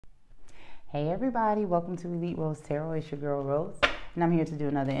Hey everybody, welcome to Elite Rose Tarot. It's your girl Rose, and I'm here to do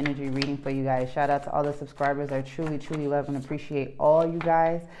another energy reading for you guys. Shout out to all the subscribers. I truly love and appreciate all you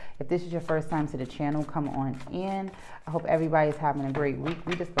guys. If this is your first time to the channel, come on in. I hope everybody's having a great week.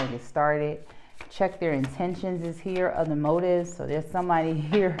 We're just going to get started. Check their intentions is here, other motives. So there's somebody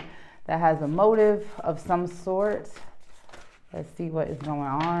here that has a motive of some sort. Let's see what is going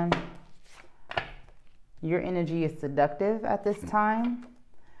on. Your energy is seductive at this time.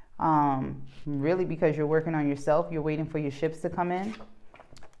 Really because you're working on yourself. You're waiting for your ships to come in.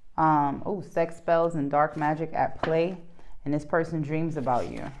 Oh, sex spells and dark magic at play. And this person dreams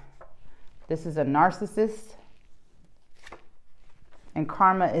about you. This is a narcissist. And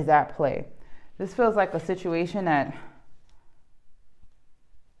karma is at play. This feels like a situation that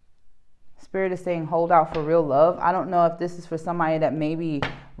Spirit is saying hold out for real love. I don't know if this is for somebody that maybe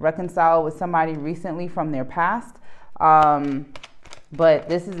reconciled with somebody recently from their past. But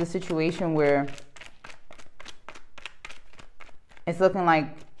this is a situation where it's looking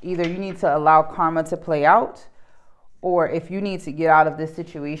like either you need to allow karma to play out, or if you need to get out of this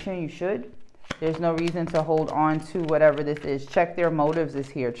situation, you should. There's no reason to hold on to whatever this is. Check their motives is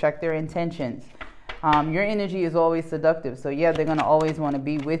here. Check their intentions. Your energy is always seductive. So yeah, they're going to always want to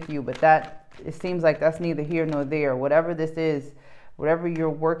be with you, but it seems like that's neither here nor there. Whatever this is, whatever you're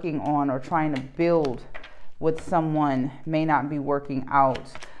working on or trying to build with someone may not be working out.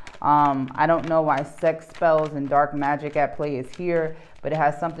 I don't know why sex spells and dark magic at play is here, but it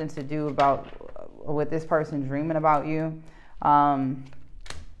has something to do with this person dreaming about you.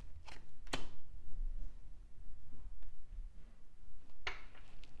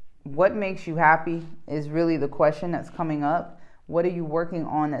 What makes you happy is really the question that's coming up. What are you working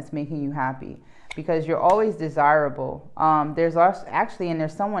on that's making you happy? Because you're always desirable. There's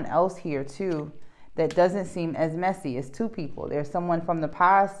someone else here too that doesn't seem as messy. It's two people. There's someone from the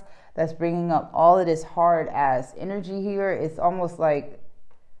past that's bringing up all of this hard ass energy here. It's almost like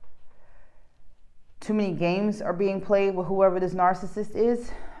too many games are being played with whoever this narcissist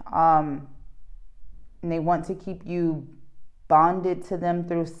is. And they want to keep you bonded to them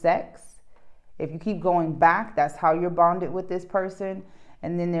through sex. If you keep going back, that's how you're bonded with this person.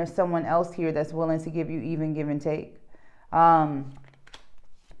 And then there's someone else here that's willing to give you even give and take.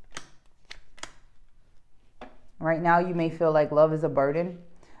 Right now, you may feel like love is a burden.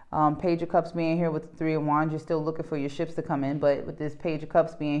 Page of Cups being here with the Three of Wands, you're still looking for your ships to come in. But with this Page of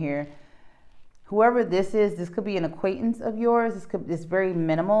Cups being here, whoever this is, this could be an acquaintance of yours. It's very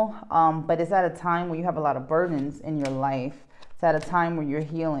minimal, but it's at a time where you have a lot of burdens in your life. It's at a time where you're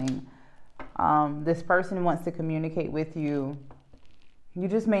healing. This person wants to communicate with you. You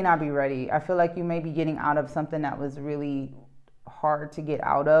just may not be ready. I feel like you may be getting out of something that was really hard to get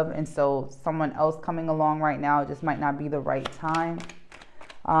out of, and so someone else coming along right now just might not be the right time.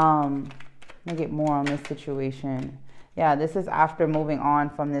 Let me get more on this situation. Yeah, this is after moving on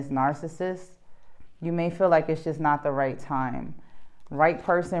from this narcissist. You may feel like it's just not the right time. Right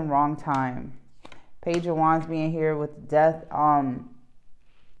person, wrong time. Page of Wands being here with death.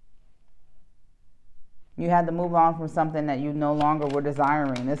 You had to move on from something that you no longer were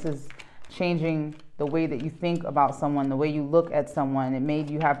desiring. This is changing the way that you think about someone, the way you look at someone. It made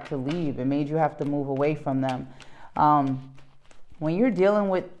you have to leave. It made you have to move away from them. When you're dealing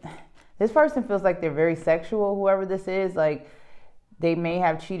with this person, feels like they're very sexual. Whoever this is, like they may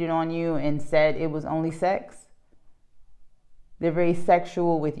have cheated on you and said it was only sex. They're very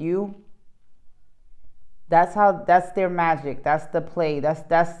sexual with you. That's their magic. That's the play. That's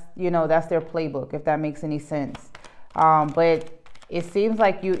their playbook, if that makes any sense. But it seems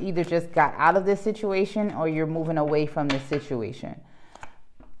like you either just got out of this situation or you're moving away from this situation.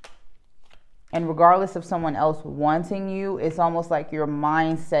 And regardless of someone else wanting you, it's almost like your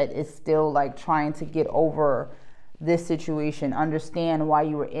mindset is still like trying to get over this situation, understand why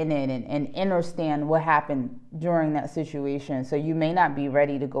you were in it, and understand what happened during that situation. So you may not be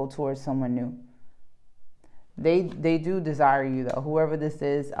ready to go towards someone new. They do desire you though. Whoever this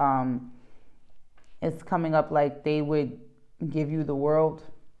is, it's coming up like they would give you the world,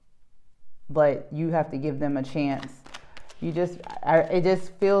 but you have to give them a chance. It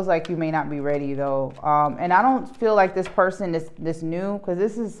just feels like you may not be ready though. And I don't feel like this person is this new, because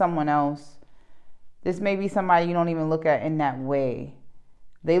this is someone else. This may be somebody you don't even look at in that way.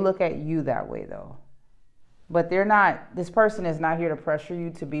 They look at you that way though. But this person is not here to pressure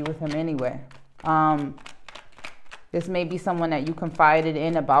you to be with him anyway. This may be someone that you confided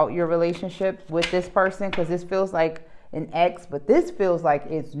in about your relationship with this person, because this feels like an ex, but this feels like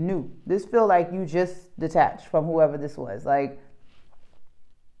it's new. This feels like you just detached from whoever this was, like,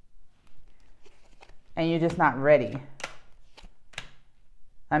 and you're just not ready.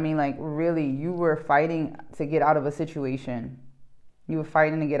 I mean, like, really, you were fighting to get out of a situation. You were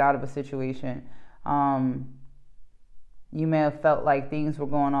fighting to get out of a situation. You may have felt like things were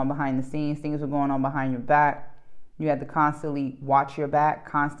going on behind the scenes, things were going on behind your back. You had to constantly watch your back,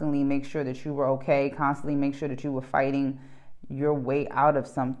 constantly make sure that you were okay, constantly make sure that you were fighting your way out of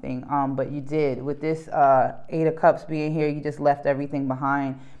something. But you did. With this Eight of Cups being here, you just left everything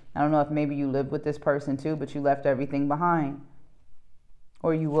behind. I don't know if maybe you lived with this person too, but you left everything behind.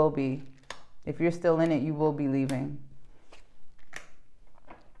 Or you will be. If you're still in it, you will be leaving.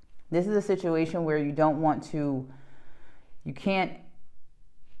 This is a situation where you don't want to, you can't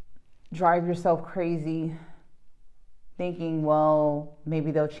drive yourself crazy thinking, well,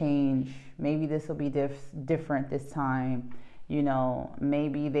 maybe they'll change. Maybe this will be different this time. You know,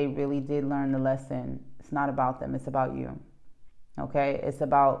 maybe they really did learn the lesson. It's not about them. It's about you. Okay? It's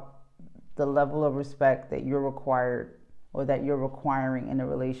about the level of respect that you're required or that you're requiring in a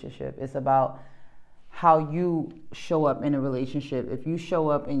relationship. It's about how you show up in a relationship. If you show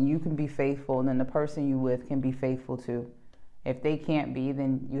up and you can be faithful, then the person you with can be faithful too. If they can't be,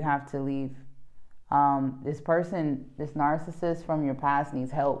 then you have to leave. This person, this narcissist from your past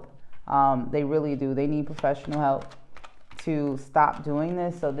needs help. They really do. They need professional help to stop doing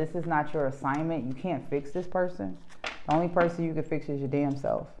this. So this is not your assignment. You can't fix this person. The only person you can fix is your damn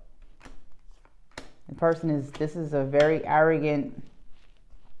self. This is a very arrogant,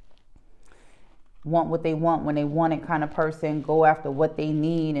 want what they want when they want it kind of person, go after what they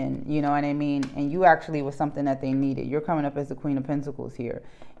need, and you know what I mean? And you actually was something that they needed. You're coming up as the Queen of Pentacles here.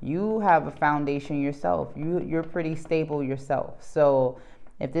 You have a foundation yourself. You're pretty stable yourself. So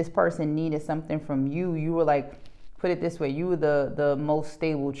if this person needed something from you, you were like, put it this way, you were the most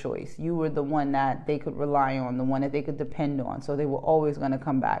stable choice. You were the one that they could rely on, the one that they could depend on. So they were always going to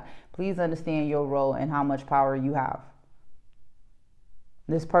come back. Please understand your role and how much power you have.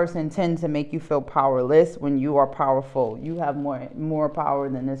 This person tends to make you feel powerless when you are powerful. You have more power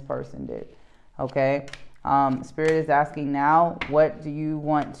than this person did. Okay? Spirit is asking now, what do you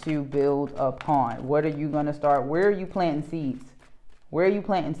want to build upon? What are you going to start? Where are you planting seeds? Where are you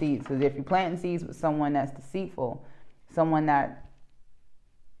planting seeds? Because if you're planting seeds with someone that's deceitful, someone that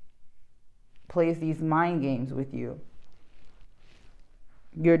plays these mind games with you,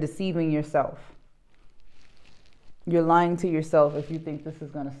 you're deceiving yourself. You're lying to yourself if you think this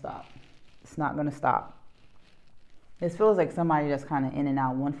is going to stop. It's not going to stop. This feels like somebody that's kind of in and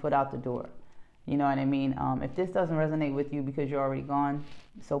out, one foot out the door. You know what I mean? If this doesn't resonate with you because you're already gone,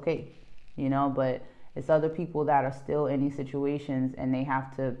 it's okay. You know, but it's other people that are still in these situations and they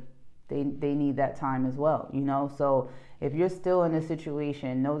have to, they need that time as well, you know? So if you're still in a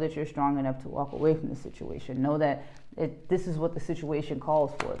situation, know that you're strong enough to walk away from the situation. Know that this is what the situation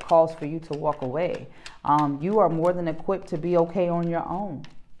calls for. It calls for you to walk away. You are more than equipped to be okay on your own.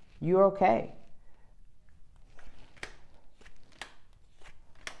 You're okay.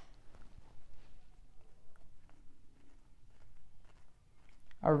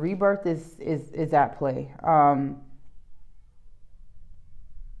 A rebirth is at play.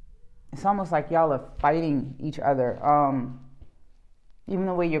 It's almost like y'all are fighting each other. Even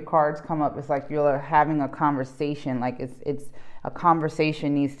the way your cards come up, it's like you're having a conversation. Like it's a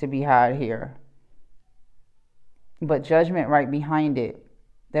conversation needs to be had here. But judgment right behind it.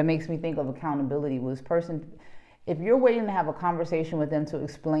 That makes me think of accountability. Was person, if you're waiting to have a conversation with them to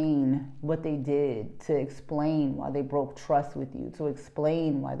explain what they did, to explain why they broke trust with you, to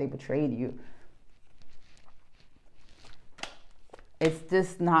explain why they betrayed you, it's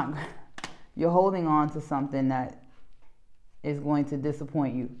just not, you're holding on to something that is going to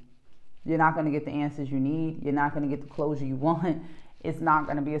disappoint you. You're not going to get the answers you need. You're not going to get the closure you want. It's not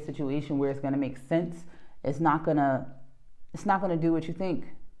going to be a situation where it's going to make sense. It's not going to do what you think.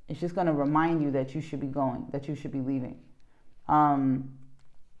 It's just going to remind you that you should be going, that you should be leaving. And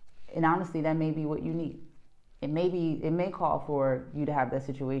honestly, that may be what you need. It may call for you to have that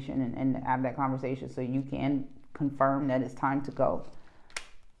situation and have that conversation so you can confirm that it's time to go.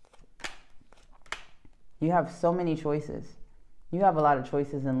 You have so many choices. You have a lot of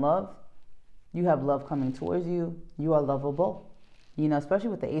choices in love. You have love coming towards you. You are lovable. You know, especially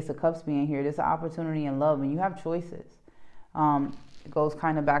with the Ace of Cups being here, there's an opportunity in love and you have choices. It goes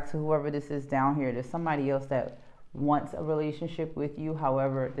kind of back to whoever this is down here. There's somebody else that wants a relationship with you.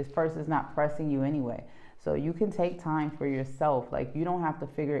 However, this person's not pressing you anyway. So you can take time for yourself. Like, you don't have to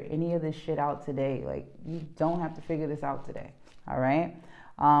figure any of this shit out today. Like, you don't have to figure this out today. All right?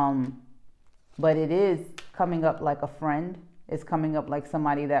 But it is coming up like a friend. It's coming up like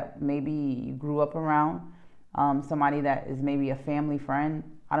somebody that maybe you grew up around. Somebody that is maybe a family friend.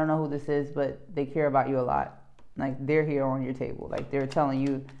 I don't know who this is, but they care about you a lot. Like they're here on your table. Like they're telling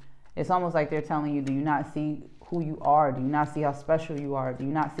you, it's almost like they're telling you, do you not see who you are? Do you not see how special you are? Do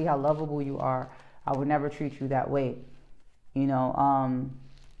you not see how lovable you are? I would never treat you that way. You know,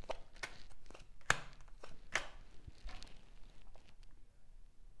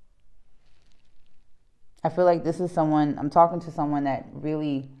 I feel like this is someone, I'm talking to someone that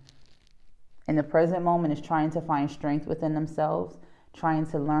really, in the present moment, is trying to find strength within themselves, trying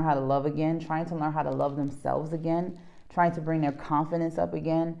to learn how to love again, trying to learn how to love themselves again, trying to bring their confidence up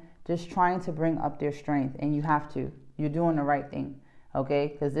again, just trying to bring up their strength. And you have to. You're doing the right thing, okay?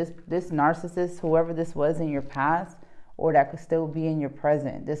 Because this narcissist, whoever this was in your past, or that could still be in your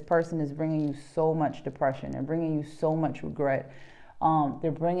present, this person is bringing you so much depression. They're bringing you so much regret.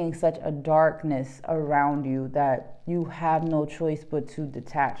 They're bringing such a darkness around you that you have no choice but to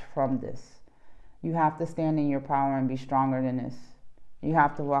detach from this. You have to stand in your power and be stronger than this. You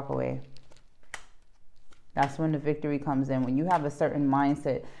have to walk away. That's when the victory comes in. When you have a certain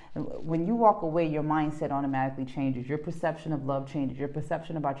mindset, when you walk away, your mindset automatically changes. Your perception of love changes. Your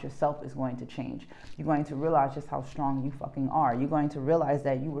perception about yourself is going to change. You're going to realize just how strong you fucking are. You're going to realize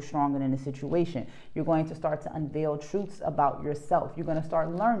that you were stronger than the situation. You're going to start to unveil truths about yourself. You're going to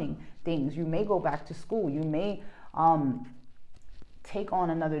start learning things. You may go back to school. You may take on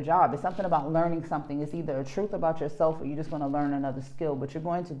another job. It's something about learning something. It's either a truth about yourself or you're just going to learn another skill, but you're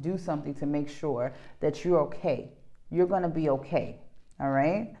going to do something to make sure that you're okay. You're going to be okay. All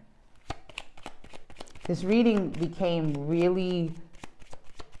right? This reading became really,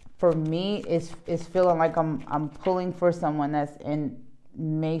 for me, is feeling like I'm pulling for someone that's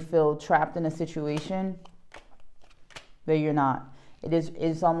may feel trapped in a situation that you're not.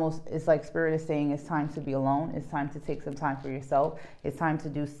 It's like Spirit is saying it's time to be alone. It's time to take some time for yourself. It's time to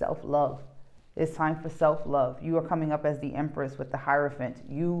do self-love. It's time for self-love. You are coming up as the Empress with the Hierophant.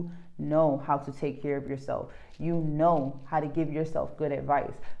 You know how to take care of yourself. You know how to give yourself good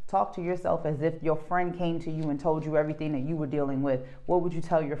advice. Talk to yourself as if your friend came to you and told you everything that you were dealing with. What would you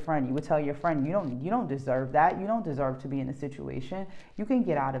tell your friend? You would tell your friend, you don't deserve that. You don't deserve to be in a situation. You can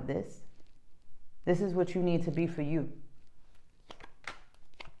get out of this. This is what you need to be for you.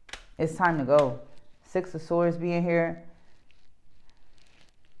 It's time to go. Six of Swords being here.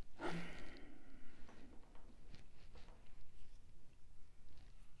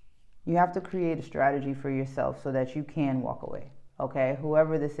 You have to create a strategy for yourself so that you can walk away. Okay?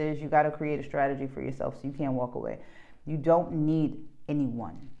 Whoever this is, you got to create a strategy for yourself so you can walk away. You don't need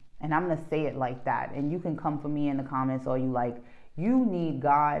anyone. And I'm going to say it like that. And you can come for me in the comments all you like. You need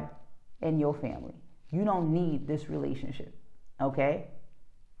God and your family. You don't need this relationship. Okay?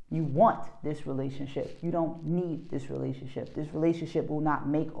 You want this relationship. You don't need this relationship. This relationship will not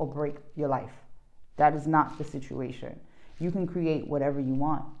make or break your life. That is not the situation. You can create whatever you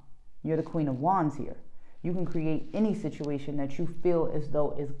want. You're the Queen of Wands here. You can create any situation that you feel as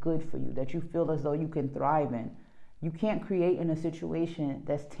though is good for you, that you feel as though you can thrive in. You can't create in a situation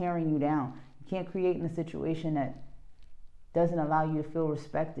that's tearing you down. You can't create in a situation that doesn't allow you to feel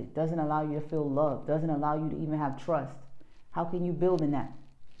respected, doesn't allow you to feel loved, doesn't allow you to even have trust. How can you build in that?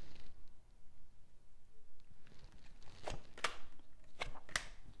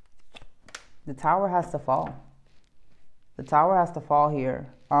 The Tower has to fall. The Tower has to fall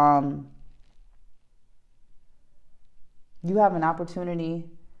here. You have an opportunity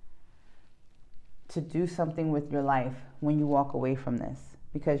to do something with your life when you walk away from this,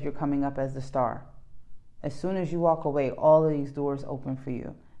 because you're coming up as the Star. As soon as you walk away, all of these doors open for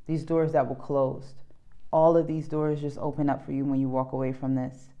you. These doors that were closed. All of these doors just open up for you when you walk away from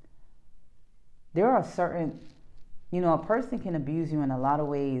this. There are certain... a person can abuse you in a lot of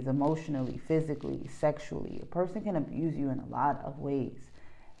ways, emotionally, physically, sexually. A person can abuse you in a lot of ways.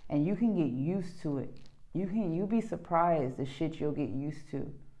 And you can get used to it. You'll be surprised the shit you'll get used to.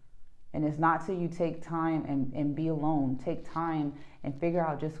 And it's not till you take time and be alone, take time and figure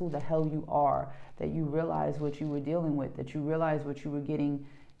out just who the hell you are, that you realize what you were dealing with, that you realize what you were getting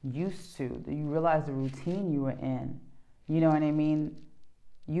used to, that you realize the routine you were in. You know what I mean?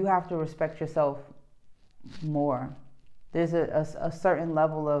 You have to respect yourself more. There's a certain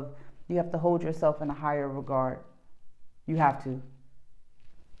level of, you have to hold yourself in a higher regard. You have to.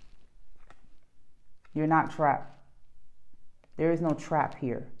 You're not trapped. There is no trap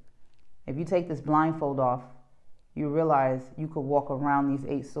here. If you take this blindfold off, you realize you could walk around these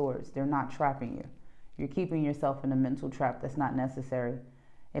 8 swords. They're not trapping you. You're keeping yourself in a mental trap that's not necessary.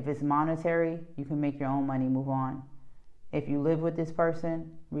 If it's monetary, you can make your own money, move on. If you live with this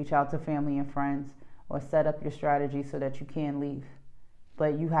person, reach out to family and friends, or set up your strategy so that you can leave.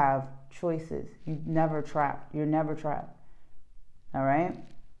 But you have choices. You're never trapped. You're never trapped. All right?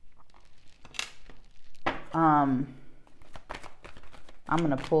 I'm going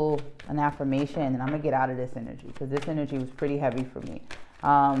to pull an affirmation and I'm going to get out of this energy because this energy was pretty heavy for me.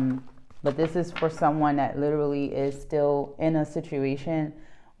 But this is for someone that literally is still in a situation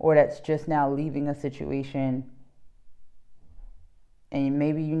or that's just now leaving a situation. And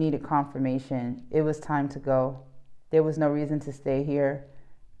maybe you need a confirmation. It was time to go. There was no reason to stay here.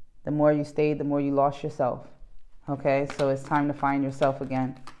 The more you stayed, the more you lost yourself. Okay, so it's time to find yourself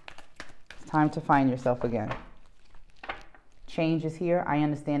again. It's time to find yourself again. Change is here. I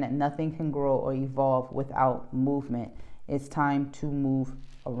understand that nothing can grow or evolve without movement. It's time to move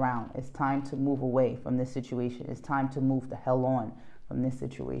around. It's time to move away from this situation. It's time to move the hell on from this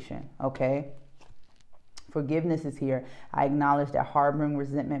situation. Okay? Forgiveness is here. I acknowledge that harboring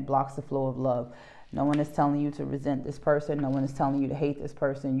resentment blocks the flow of love. No one is telling you to resent this person. No one is telling you to hate this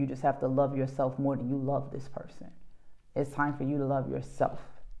person. You just have to love yourself more than you love this person. It's time for you to love yourself.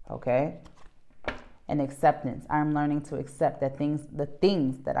 Okay? And acceptance. I'm learning to accept that the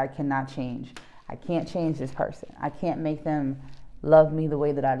things that I cannot change. I can't change this person. I can't make them love me the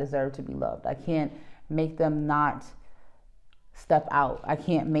way that I deserve to be loved. I can't make them not step out. I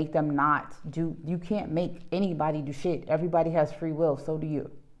can't make them not do. You can't make anybody do shit. Everybody has free will. So do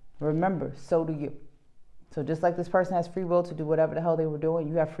you. Remember, so do you. So just like this person has free will to do whatever the hell they were doing,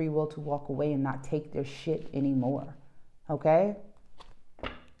 you have free will to walk away and not take their shit anymore. Okay?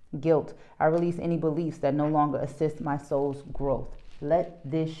 Guilt. I release any beliefs that no longer assist my soul's growth. Let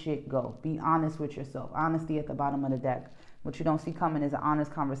this shit go. Be honest with yourself. Honesty at the bottom of the deck. What you don't see coming is an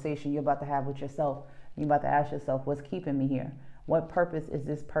honest conversation you're about to have with yourself. You're about to ask yourself, what's keeping me here? What purpose is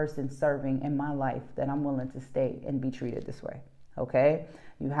this person serving in my life that I'm willing to stay and be treated this way? Okay?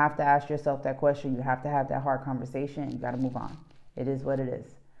 You have to ask yourself that question. You have to have that hard conversation. You got to move on. It is what it is.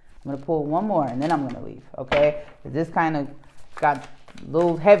 I'm going to pull one more and then I'm going to leave. Okay? This kind of got a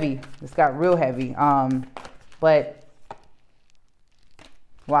little heavy. This got real heavy. But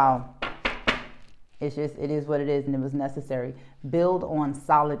wow. It is what it is, and it was necessary. Build on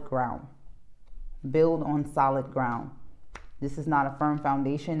solid ground. Build on solid ground. This is not a firm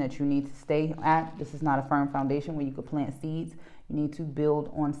foundation that you need to stay at. This is not a firm foundation where you could plant seeds. You need to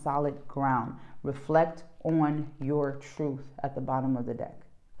build on solid ground. Reflect on your truth at the bottom of the deck.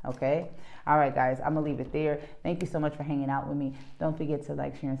 Okay? All right, guys. I'm going to leave it there. Thank you so much for hanging out with me. Don't forget to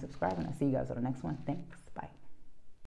like, share, and subscribe, and I'll see you guys on the next one. Thanks.